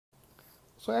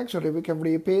So actually we can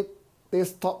repeat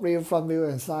this top view, front view,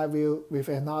 and side view with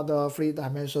another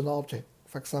three-dimensional object.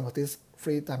 For example, this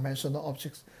three-dimensional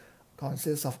object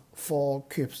consists of four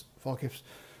cubes.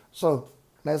 So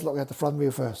let's look at the front view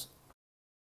first.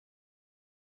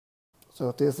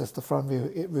 So this is the front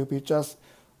view. It will be just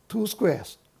two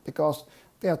squares because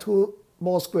there are two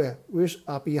more squares which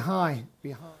are behind.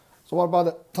 So what about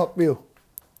the top view?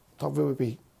 Top view will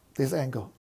be this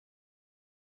angle.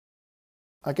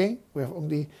 Again, we have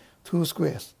only two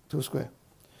squares. So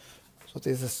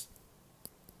this is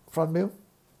front view,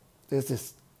 this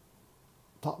is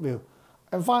top view.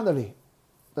 And finally,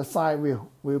 the side view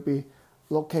will be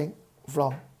looking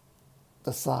from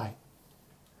the side.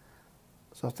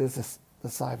 So this is the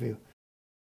side view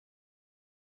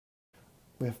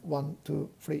with 1, 2,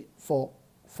 3,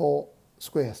 4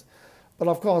 squares. But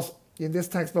of course, in this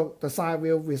textbook, the side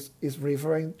view is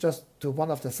referring just to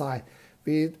one of the side.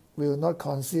 We will not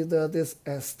consider this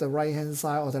as the right-hand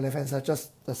side or the left-hand side,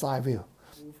 just the side view.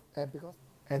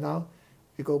 And now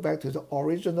we go back to the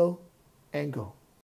original angle.